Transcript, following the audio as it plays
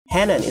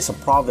Henan is a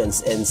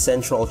province in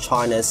central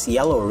China's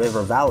Yellow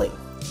River Valley.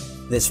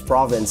 This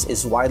province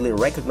is widely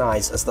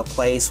recognized as the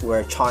place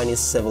where Chinese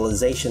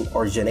civilization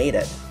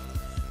originated.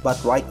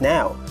 But right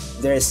now,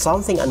 there is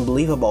something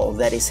unbelievable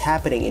that is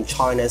happening in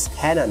China's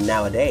Henan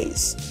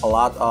nowadays. A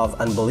lot of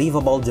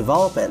unbelievable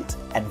development,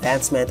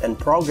 advancement and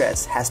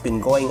progress has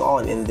been going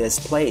on in this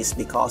place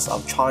because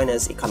of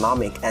China's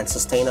economic and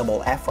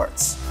sustainable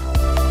efforts.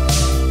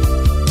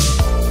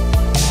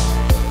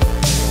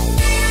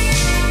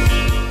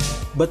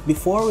 But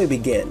before we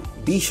begin,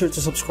 be sure to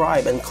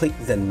subscribe and click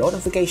the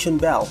notification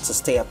bell to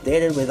stay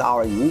updated with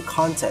our new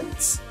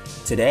contents.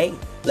 Today,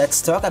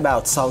 let's talk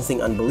about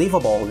something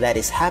unbelievable that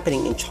is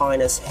happening in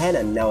China's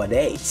Henan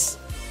nowadays.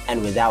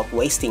 And without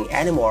wasting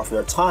any more of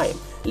your time,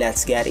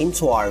 let's get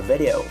into our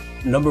video.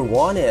 Number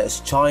 1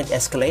 is giant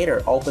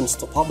escalator opens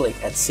to public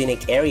at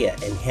scenic area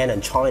in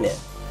Henan, China.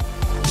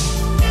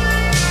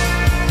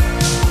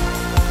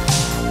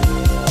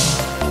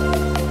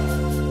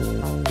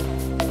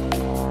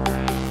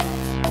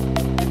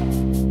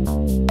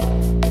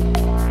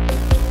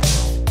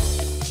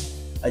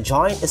 A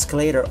giant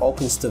escalator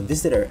opens to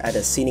visitor at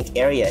a scenic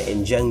area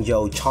in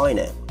Zhengzhou,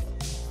 China.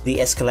 The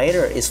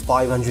escalator is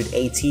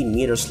 518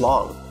 meters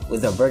long,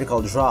 with a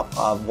vertical drop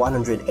of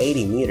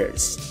 180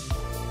 meters.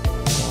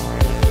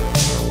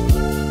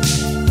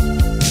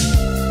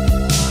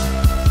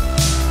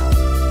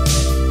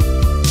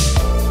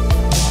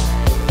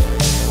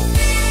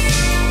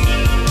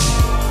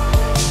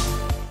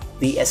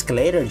 The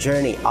escalator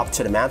journey up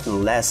to the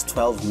mountain lasts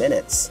 12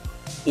 minutes.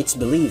 It's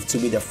believed to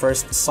be the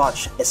first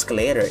such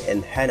escalator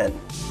in Henan.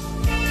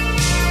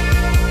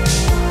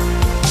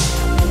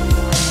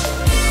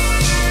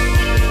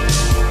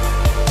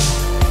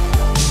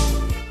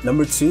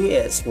 Number 2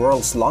 is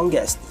world's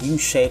longest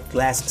U-shaped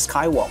glass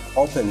skywalk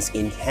opens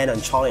in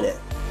Henan, China.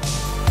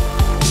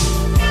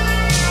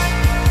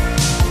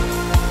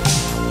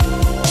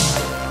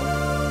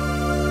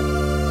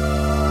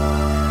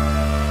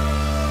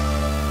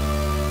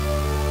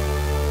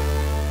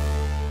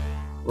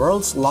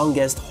 World's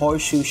longest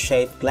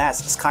horseshoe-shaped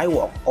glass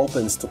skywalk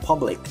opens to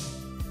public.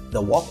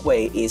 The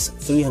walkway is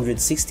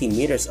 360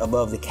 meters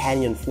above the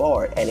canyon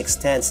floor and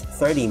extends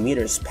 30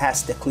 meters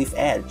past the cliff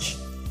edge.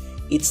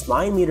 It's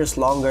 9 meters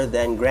longer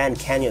than Grand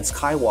Canyon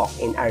Skywalk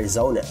in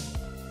Arizona.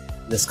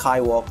 The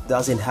skywalk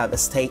doesn't have a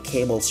stake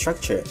cable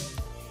structure.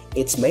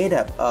 It's made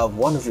up of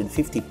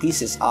 150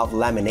 pieces of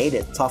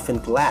laminated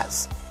toughened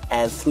glass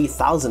and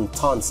 3,000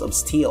 tons of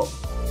steel.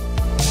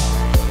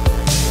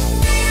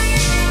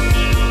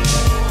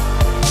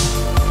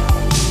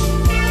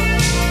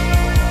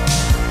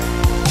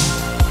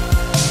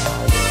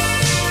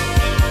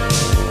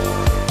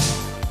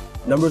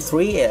 Number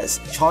 3 is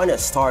China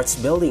starts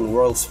building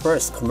world's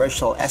first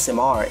commercial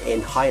SMR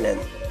in Henan.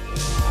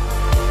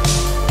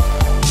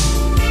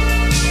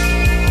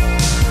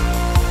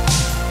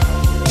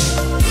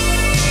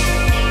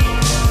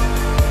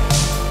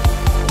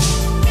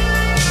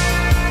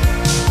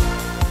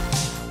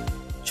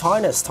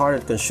 China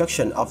started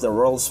construction of the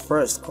world's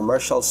first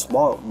commercial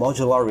small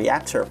modular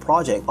reactor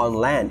project on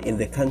land in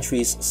the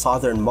country's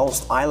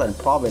southernmost island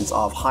province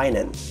of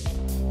Henan.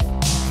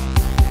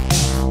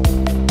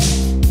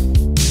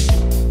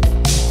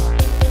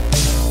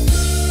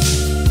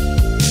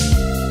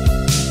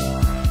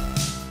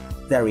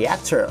 The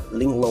reactor,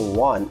 Linglong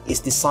 1,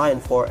 is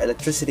designed for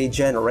electricity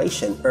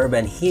generation,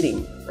 urban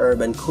heating,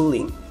 urban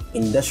cooling,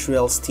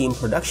 industrial steam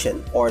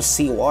production, or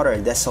seawater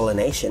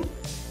desalination.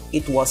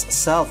 It was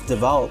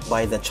self-developed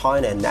by the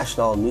China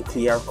National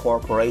Nuclear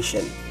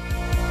Corporation.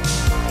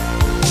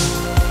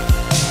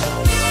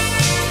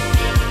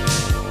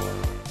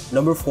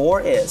 Number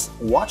 4 is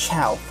watch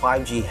how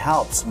 5G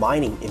helps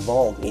mining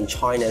evolve in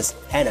China's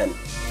Henan.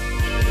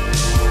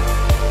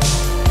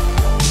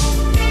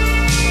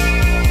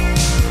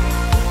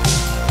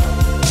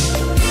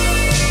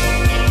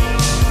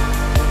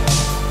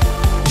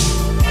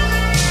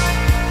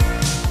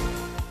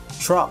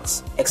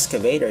 Trucks,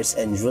 excavators,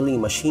 and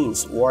drilling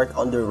machines work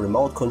under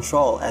remote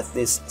control at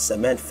this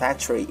cement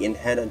factory in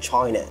Henan,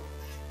 China.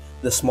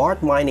 The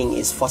smart mining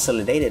is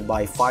facilitated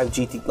by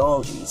 5G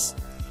technologies.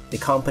 The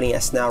company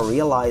has now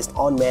realized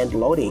unmanned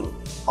loading,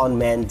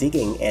 unmanned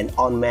digging, and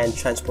unmanned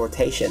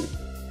transportation.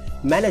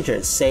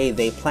 Managers say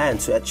they plan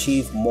to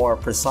achieve more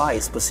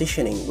precise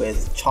positioning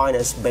with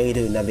China's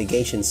Beidou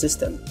navigation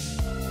system.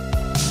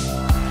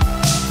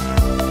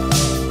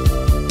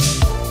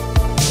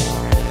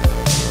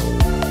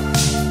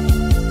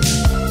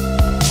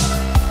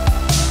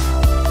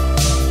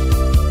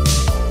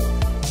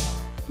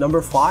 Number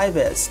 5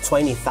 is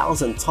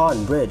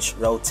 20,000-ton bridge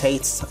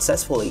rotates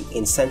successfully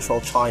in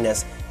central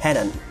China's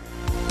Henan.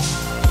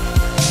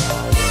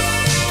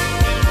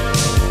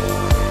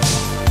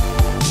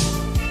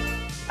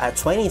 A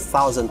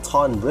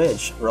 20,000-ton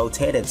bridge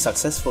rotated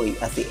successfully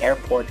at the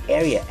airport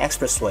area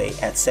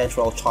expressway at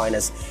central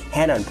China's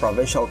Henan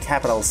provincial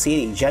capital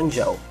city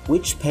Zhengzhou,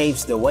 which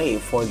paves the way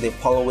for the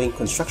following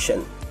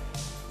construction.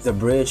 The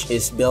bridge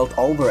is built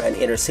over an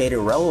intercity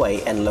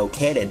railway and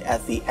located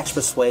at the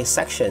expressway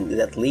section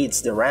that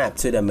leads the ramp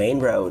to the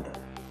main road.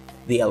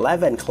 The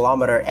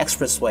 11-kilometer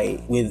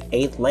expressway with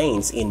 8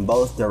 lanes in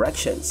both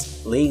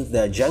directions link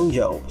the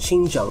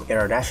Zhengzhou-Xinzheng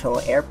International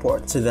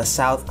Airport to the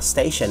south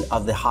station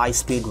of the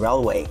high-speed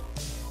railway.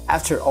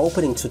 After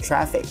opening to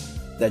traffic,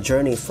 the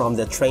journey from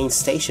the train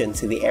station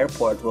to the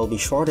airport will be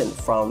shortened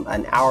from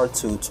an hour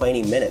to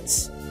 20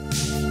 minutes.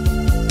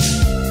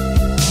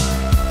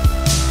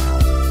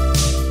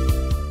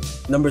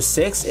 Number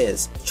 6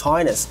 is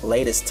China's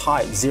latest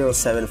Type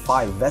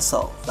 075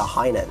 vessel, the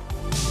Henan.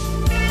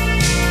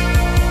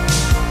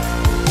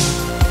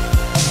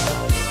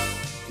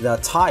 The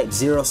Type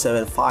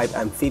 075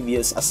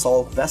 amphibious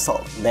assault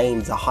vessel,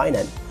 named the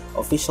Henan,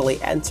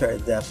 officially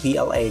entered the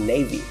PLA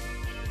Navy.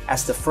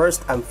 As the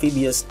first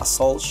amphibious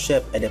assault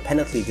ship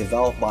independently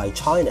developed by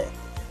China,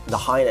 the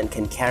Henan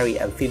can carry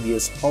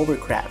amphibious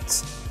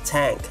hovercrafts,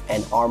 tank,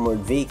 and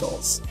armored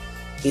vehicles.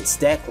 Its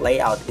deck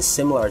layout is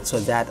similar to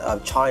that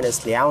of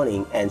China's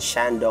Liaoning and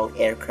Shandong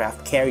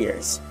aircraft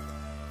carriers.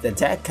 The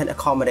deck can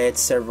accommodate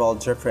several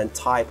different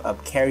types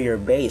of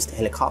carrier-based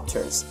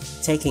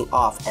helicopters, taking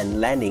off and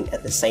landing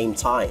at the same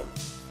time.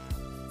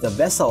 The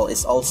vessel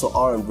is also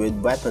armed with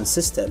weapon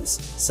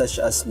systems such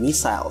as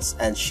missiles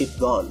and ship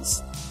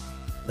guns.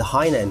 The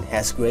Henan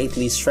has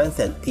greatly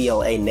strengthened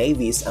PLA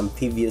Navy's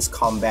amphibious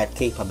combat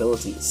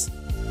capabilities.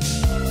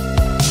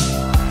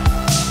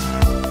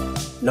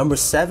 Number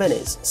 7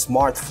 is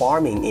Smart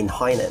Farming in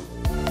Henan.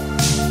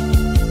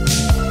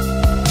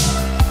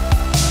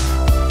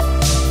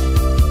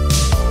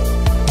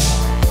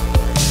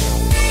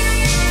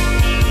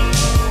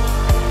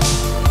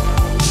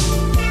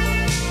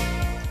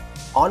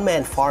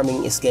 Unmanned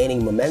farming is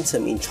gaining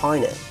momentum in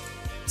China.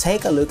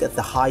 Take a look at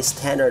the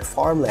high-standard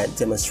farmland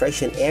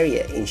demonstration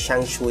area in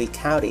Shangshui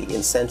County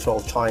in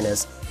central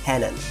China's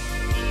Henan.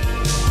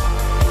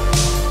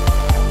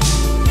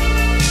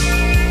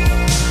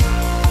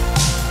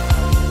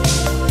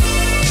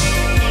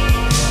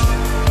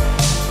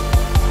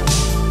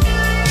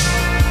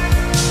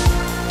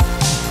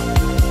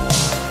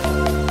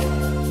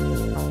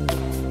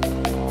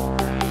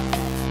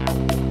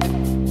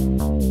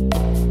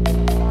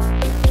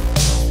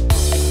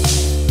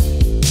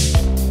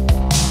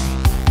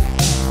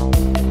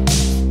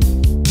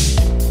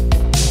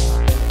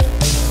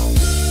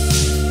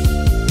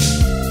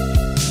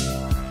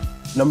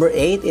 Number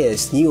 8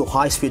 is new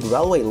high-speed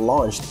railway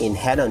launched in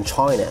Henan,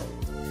 China.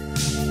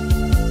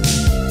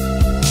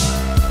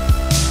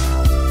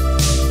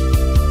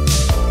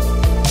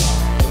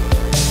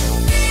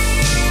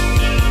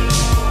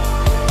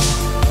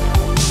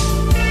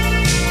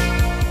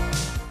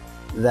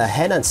 The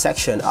Henan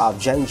section of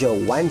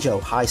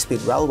Zhengzhou-Wanzhou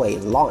high-speed railway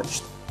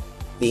launched.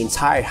 The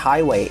entire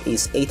highway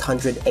is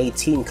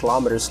 818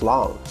 kilometers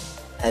long,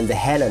 and the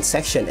Henan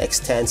section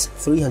extends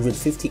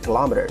 350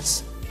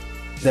 kilometers.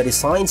 The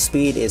design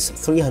speed is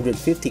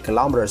 350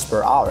 kilometers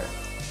per hour.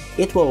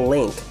 It will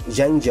link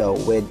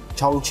Zhengzhou with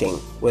Chongqing,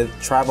 with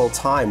travel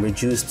time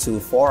reduced to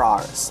 4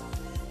 hours.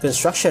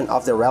 Construction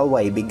of the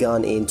railway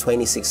began in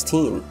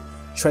 2016.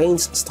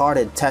 Trains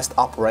started test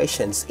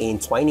operations in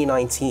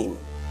 2019.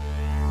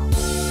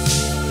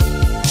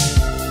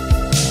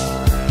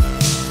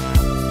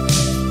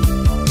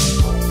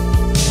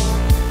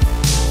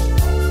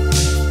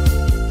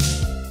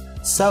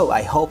 So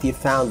I hope you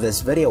found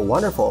this video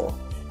wonderful.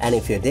 And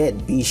if you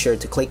did, be sure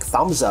to click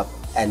thumbs up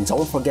and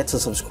don't forget to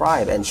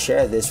subscribe and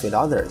share this with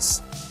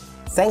others.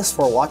 Thanks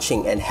for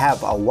watching and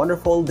have a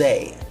wonderful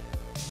day.